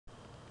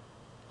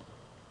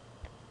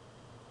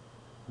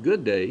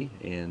Good day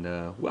and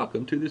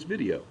welcome to this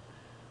video.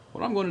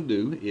 What I'm going to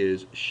do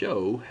is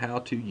show how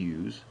to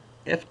use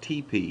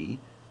FTP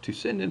to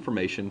send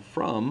information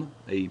from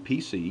a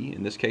PC,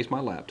 in this case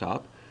my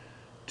laptop,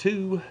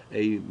 to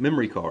a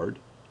memory card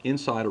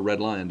inside a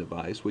Red Lion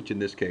device, which in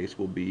this case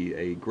will be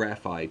a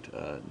graphite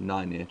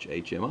 9-inch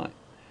HMI.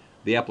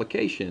 The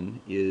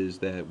application is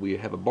that we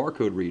have a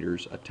barcode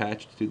readers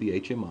attached to the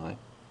HMI,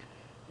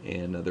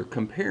 and they're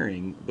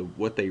comparing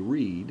what they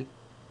read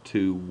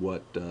to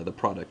what the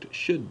product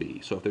should be.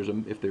 So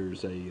if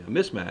there's a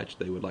mismatch,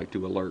 they would like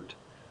to alert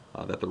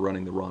that they're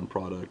running the wrong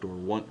product, or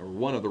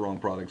one of the wrong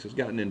products has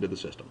gotten into the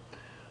system.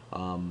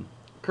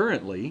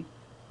 Currently,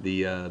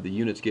 the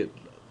units get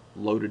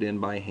loaded in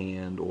by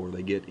hand, or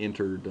they get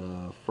entered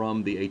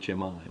from the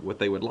HMI. What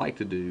they would like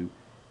to do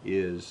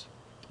is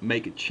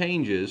make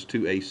changes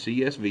to a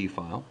CSV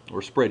file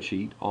or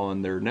spreadsheet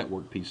on their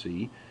network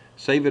PC,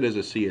 save it as a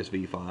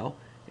CSV file,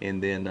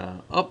 and then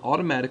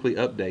automatically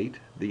update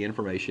the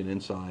information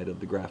inside of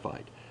the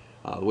graphite.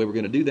 The way we're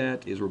going to do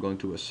that is we're going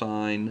to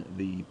assign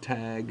the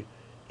tag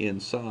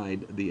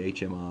inside the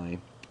HMI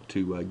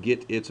to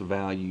get its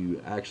value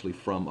actually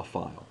from a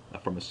file,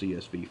 from a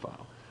CSV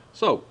file.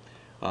 So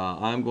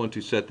I'm going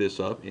to set this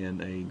up in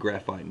a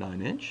graphite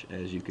 9-inch,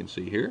 as you can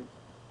see here.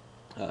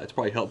 It's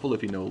probably helpful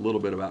if you know a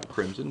little bit about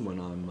Crimson when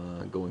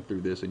I'm going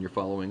through this and you're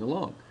following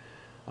along.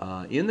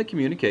 In the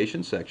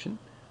communication section,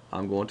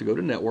 I'm going to go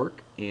to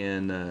network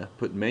and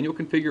put manual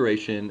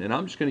configuration, and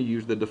I'm just going to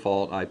use the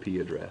default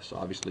IP address.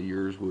 Obviously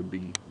yours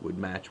would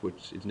match what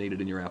is needed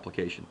in your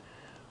application.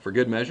 For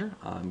good measure,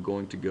 I'm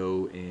going to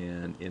go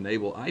and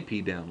enable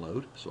IP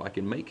download so I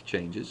can make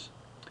changes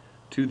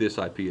to this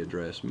IP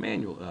address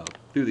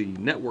through the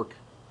network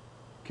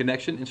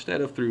connection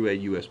instead of through a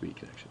USB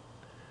connection.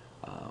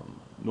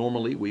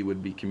 Normally we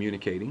would be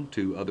communicating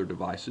to other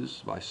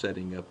devices by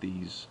setting up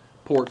these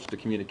ports to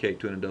communicate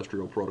to an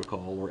industrial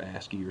protocol or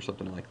ASCII or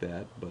something like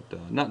that,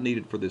 but not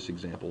needed for this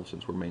example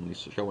since we're mainly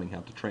showing how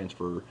to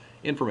transfer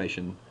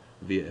information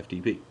via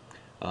FTP.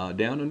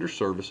 Down under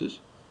services,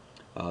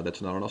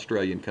 that's not an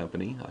Australian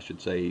company, I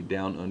should say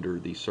down under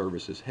the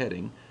services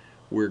heading,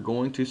 we're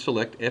going to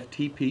select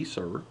FTP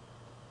Server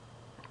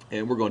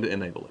and we're going to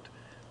enable it.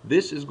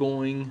 This is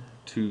going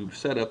to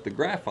set up the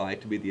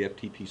graphite to be the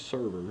FTP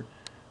server.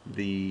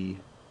 The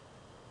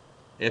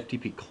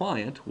FTP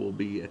client will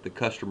be at the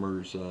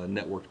customer's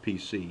networked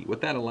PC.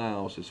 What that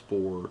allows is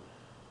for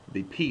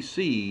the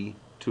PC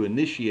to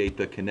initiate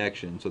the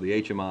connection, so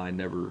the HMI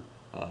never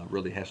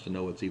really has to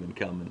know it's even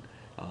coming.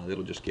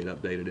 It'll just get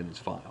updated in its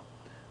file.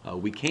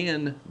 We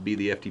can be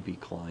the FTP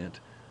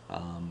client,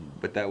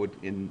 but that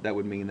would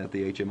mean that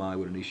the HMI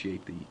would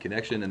initiate the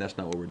connection, and that's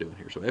not what we're doing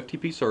here. So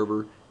FTP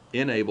server,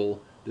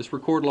 enable this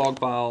record log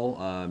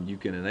file. You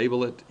can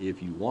enable it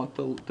if you want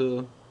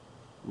to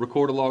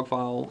record a log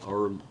file,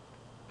 or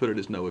put it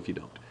as no if you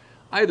don't.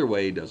 Either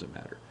way, it doesn't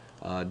matter.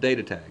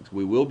 Data tags.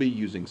 We will be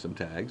using some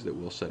tags that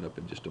we'll set up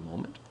in just a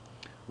moment.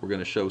 We're going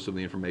to show some of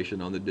the information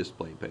on the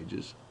display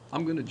pages.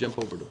 I'm going to jump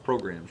over to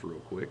programs real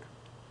quick.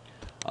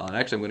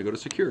 Actually, I'm going to go to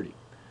security,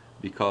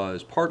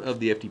 because part of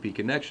the FTP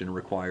connection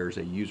requires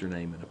a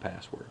username and a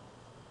password.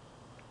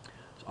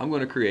 So I'm going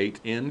to create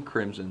in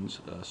Crimson's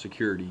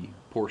security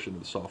portion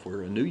of the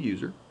software a new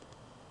user,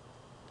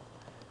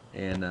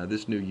 and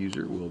this new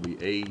user will be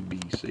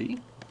ABC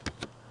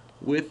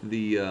with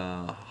the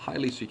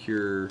highly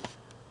secure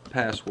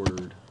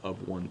password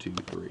of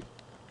 123,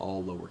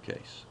 all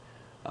lowercase.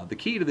 The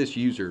key to this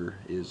user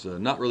is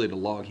not really to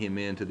log him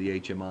into the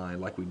HMI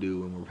like we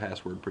do when we're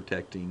password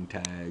protecting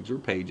tags or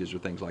pages or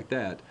things like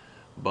that,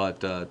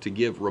 but to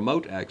give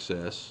remote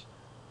access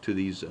to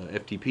these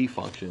FTP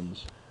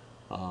functions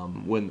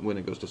when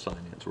it goes to sign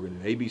in. So we're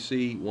going to do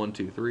ABC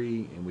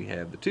 123, and we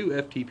have the two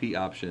FTP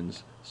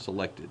options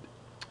selected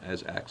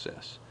as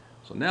access.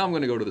 So now I'm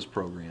going to go to this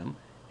program,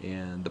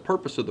 and the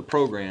purpose of the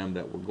program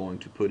that we're going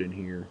to put in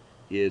here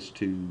is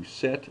to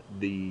set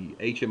the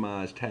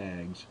HMI's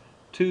tags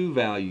to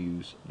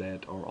values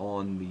that are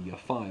on the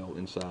file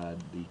inside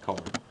the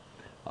card.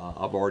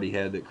 I've already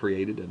had that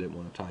created. I didn't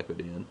want to type it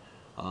in.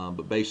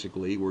 But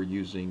basically we're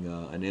using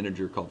an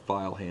integer called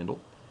file handle,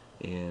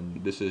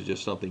 and this is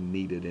just something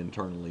needed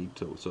internally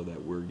so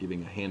that we're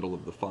giving a handle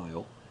of the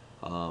file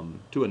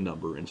to a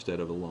number instead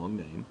of a long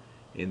name.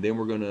 And then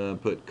we're going to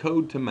put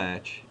code to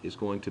match is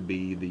going to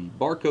be the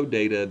barcode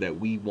data that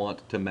we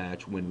want to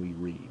match when we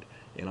read.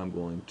 And I'm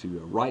going to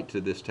write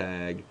to this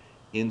tag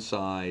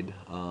inside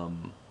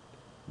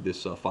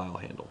this file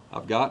handle.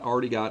 I've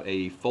already got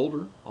a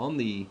folder on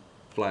the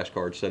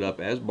flashcard set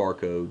up as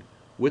barcode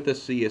with a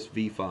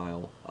CSV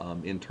file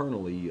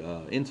internally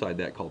inside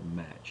that called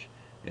match.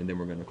 And then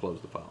we're going to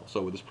close the file.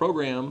 So with this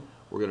program,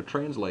 we're going to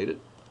translate it.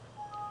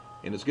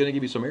 And it's going to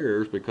give you some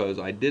errors because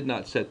I did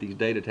not set these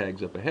data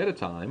tags up ahead of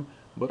time,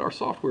 but our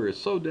software is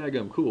so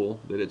daggum cool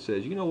that it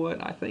says, you know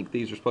what, I think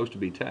these are supposed to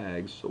be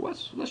tags, so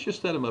let's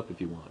just set them up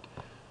if you want.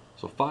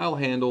 So file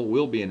handle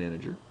will be an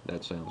integer.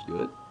 That sounds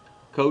good.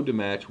 Code to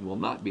match will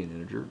not be an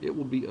integer. It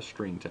will be a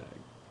string tag.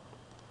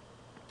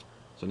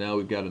 So now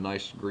we've got a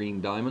nice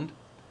green diamond,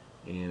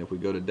 And if we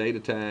go to data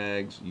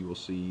tags, you will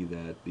see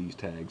that these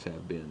tags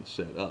have been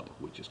set up,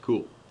 which is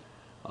cool.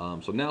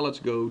 So now let's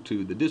go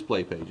to the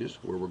display pages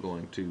where we're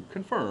going to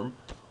confirm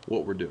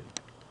what we're doing.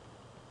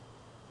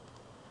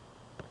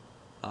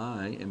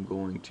 I am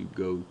going to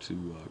go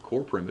to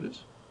core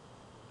primitives.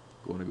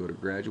 Going to go to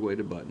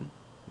graduated button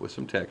with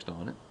some text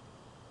on it.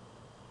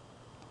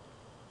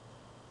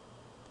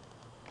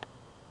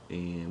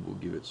 And we'll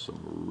give it some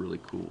really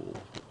cool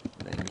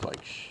names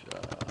like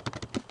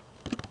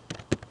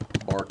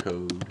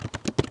barcode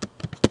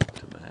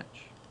to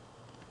match.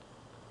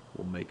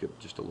 We'll make it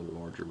just a little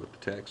larger with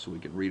the text so we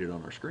can read it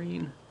on our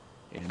screen.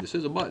 And this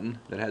is a button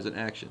that has an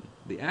action.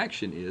 The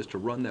action is to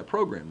run that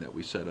program that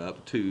we set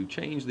up to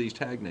change these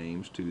tag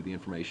names to the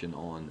information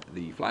on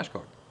the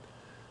flashcard.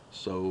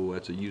 So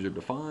that's a user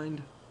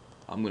defined.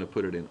 I'm going to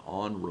put it in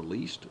on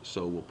released.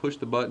 So we'll push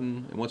the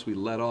button, and once we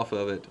let off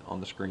of it on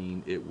the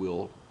screen, it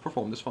will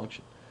perform this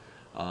function.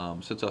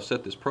 Since I've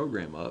set this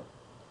program up,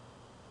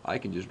 I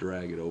can just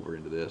drag it over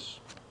into this,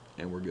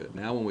 and we're good.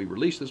 Now when we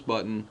release this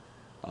button,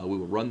 we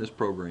will run this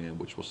program,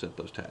 which will set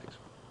those tags.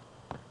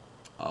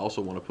 I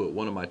also want to put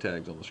one of my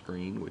tags on the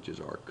screen, which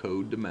is our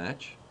code to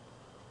match.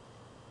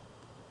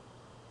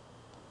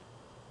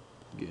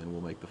 Again,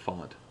 we'll make the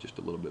font just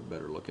a little bit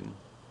better looking.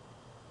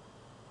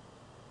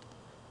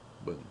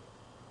 Boom.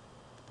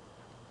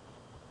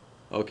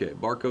 Okay,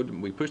 barcode,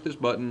 we push this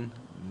button,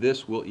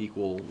 this will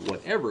equal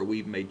whatever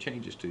we've made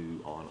changes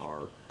to on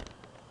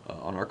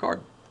our card.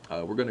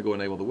 We're going to go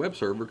enable the web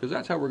server because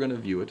that's how we're going to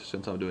view it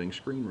since I'm doing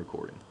screen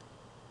recording.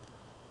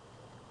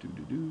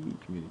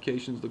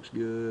 Communications looks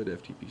good,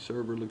 FTP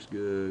server looks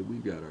good,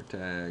 we've got our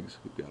tags,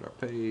 we've got our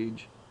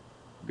page,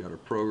 we've got our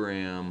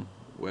program,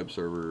 web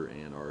server,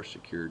 and our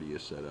security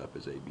is set up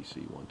as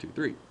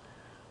ABC123.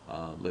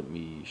 Let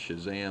me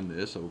Shazam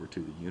this over to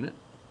the unit.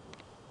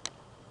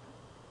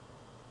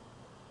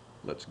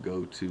 Let's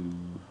go to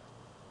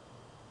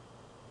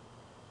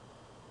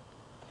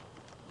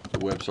the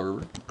web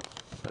server.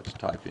 Let's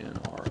type in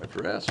our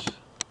address,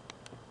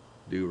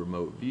 do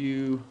remote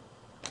view,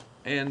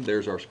 and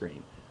there's our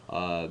screen.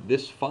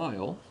 This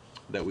file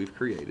that we've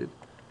created,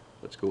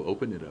 let's go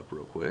open it up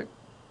real quick.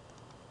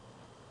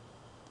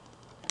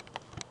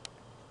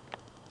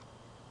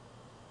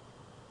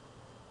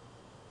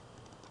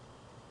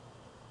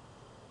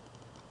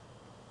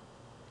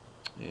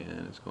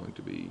 And it's going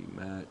to be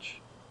match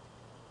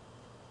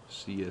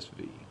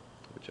CSV,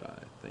 which I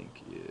think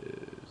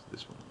is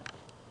this one.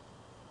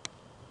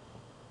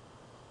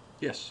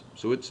 Yes,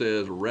 so it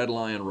says Red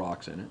Lion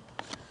Rocks in it,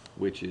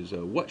 which is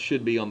what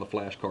should be on the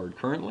flash card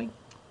currently.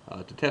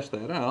 To test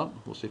that out,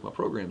 we'll see if my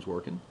program's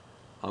working.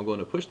 I'm going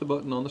to push the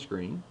button on the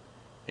screen,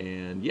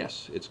 and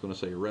yes, it's going to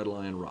say Red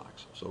Lion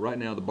Rocks. So right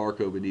now the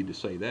barcode would need to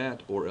say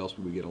that, or else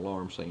we would get an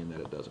alarm saying that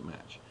it doesn't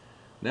match.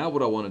 Now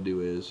what I want to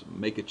do is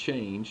make a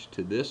change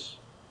to this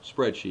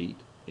spreadsheet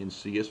in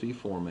CSV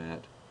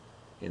format,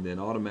 and then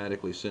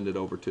automatically send it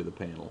over to the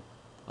panel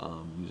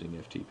using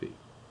FTP.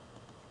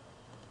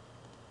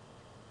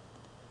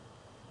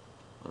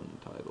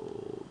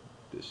 Untitled,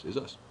 this is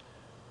us.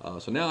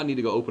 So now I need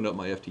to go open up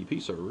my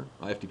FTP server,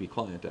 my FTP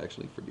client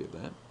actually, forgive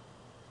that.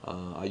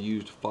 I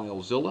used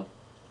FileZilla.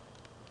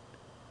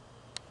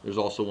 There's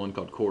also one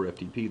called Core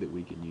FTP that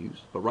we can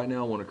use, but right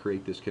now I want to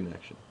create this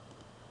connection.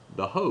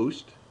 The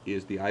host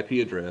is the IP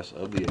address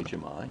of the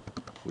HMI,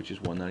 which is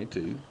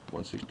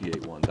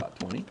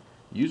 192.168.1.20.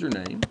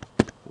 Username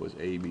was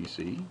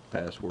ABC,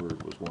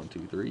 password was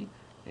 123,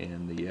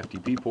 and the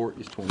FTP port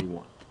is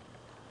 21.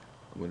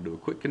 I'm going to do a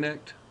quick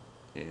connect,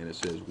 and it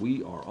says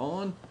we are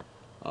on.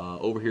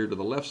 Over here to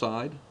the left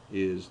side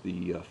is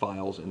the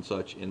files and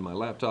such in my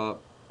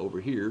laptop.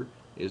 Over here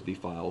is the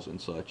files and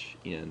such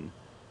in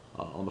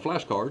on the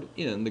flash card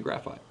in the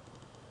graphite.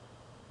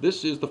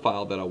 This is the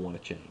file that I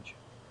want to change.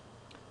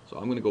 So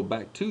I'm going to go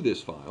back to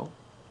this file,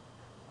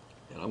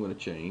 and I'm going to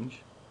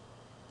change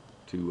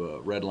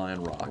to Red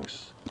Lion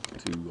Rocks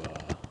to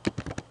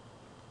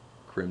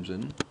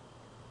Crimson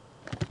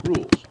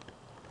Rules.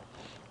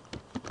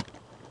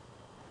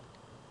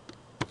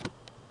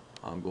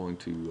 I'm going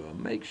to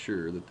make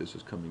sure that this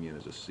is coming in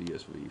as a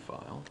CSV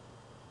file.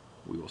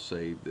 We will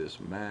save this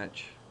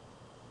match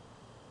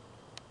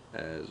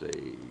as a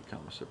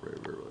comma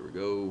separated variable. There we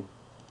go.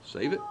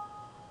 Save it.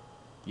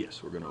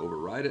 Yes, we're going to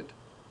override it.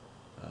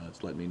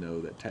 It's letting me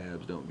know that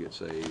tabs don't get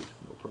saved.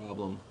 No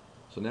problem.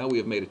 So now we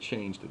have made a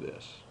change to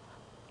this.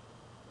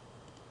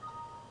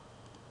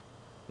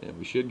 And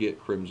we should get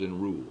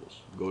Crimson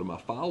Rules. Go to my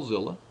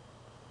FileZilla.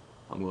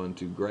 I'm going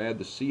to grab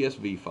the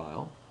CSV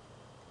file,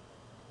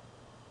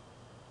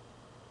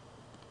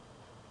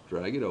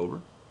 drag it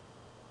over.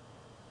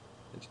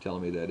 It's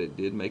telling me that it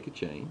did make a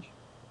change.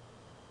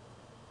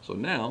 So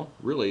now,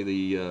 really,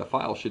 the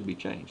file should be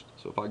changed.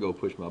 So if I go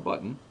push my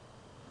button,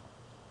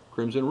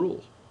 Crimson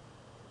Rules.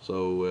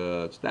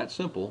 So it's that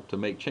simple to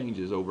make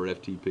changes over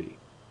FTP.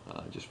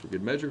 Just for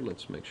good measure,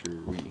 let's make sure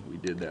we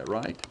did that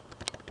right.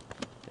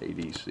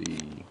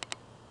 ADC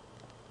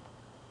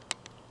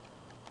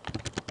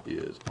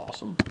is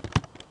awesome.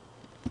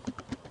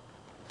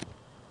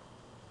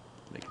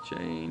 Make a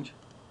change.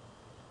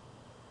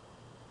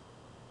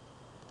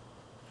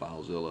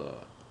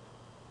 FileZilla,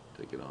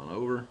 take it on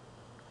over,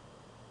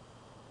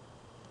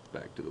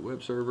 back to the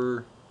web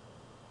server,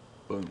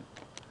 boom.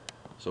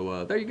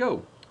 So there you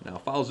go.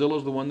 Now FileZilla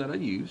is the one that I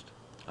used.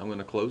 I'm going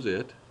to close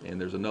it, and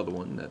there's another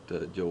one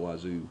that Joe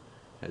Wazoo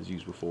has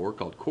used before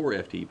called Core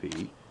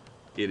FTP.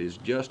 It is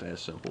just as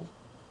simple.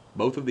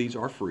 Both of these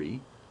are free.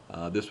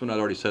 This one I'd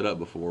already set up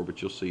before,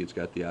 but you'll see it's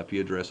got the IP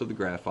address of the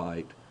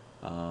graphite,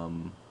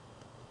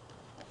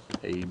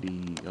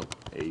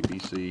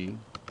 ABC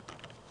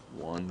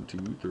 1, 2,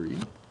 3,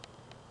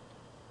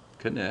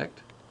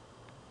 connect.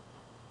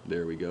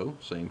 There we go,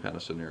 same kind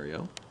of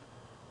scenario.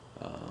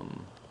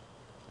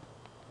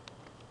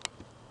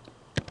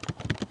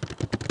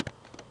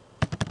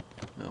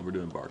 Now we're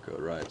doing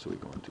barcode, right? So we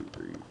go 1, 2,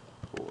 3,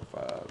 4,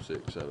 5,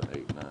 6, 7,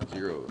 8, 9,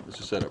 0. This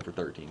is set up for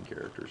 13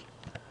 characters,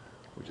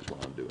 which is why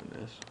I'm doing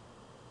this.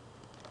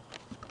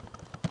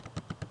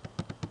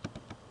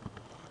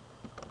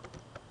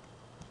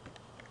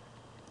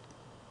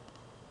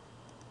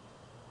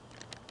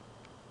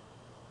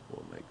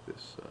 We'll make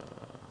this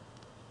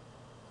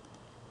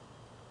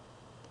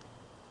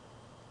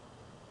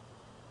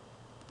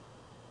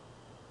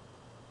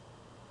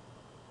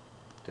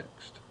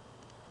text.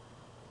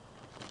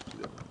 Let's do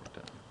that one more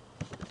time.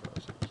 4,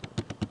 5, 6, 7,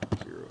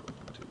 8, 0, 1,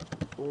 2,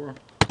 3, 4.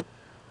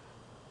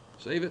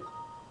 Save it.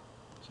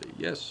 Say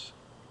yes.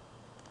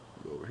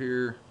 Go over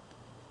here.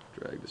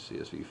 Drag the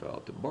CSV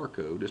file to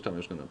barcode. This time I'm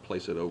just going to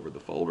place it over the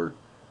folder.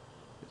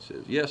 It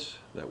says yes,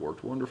 that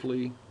worked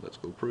wonderfully. Let's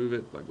go prove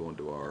it by going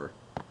to our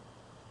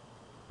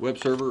web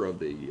server of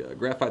the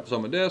graphite that's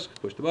on my desk.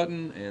 Push the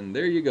button, and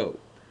there you go.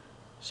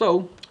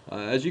 So,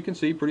 as you can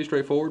see, pretty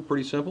straightforward,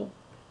 pretty simple.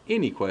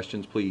 Any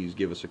questions, please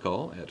give us a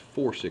call at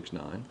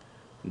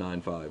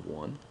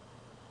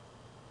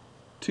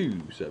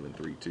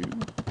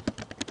 469-951-2732.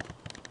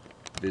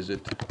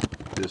 Visit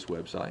this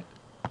website.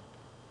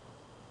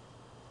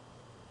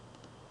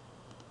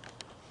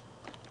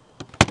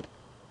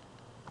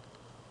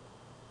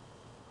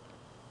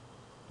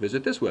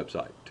 Visit this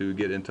website to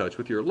get in touch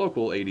with your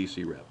local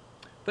ADC rep.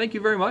 Thank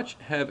you very much.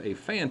 Have a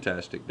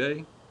fantastic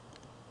day.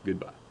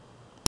 Goodbye.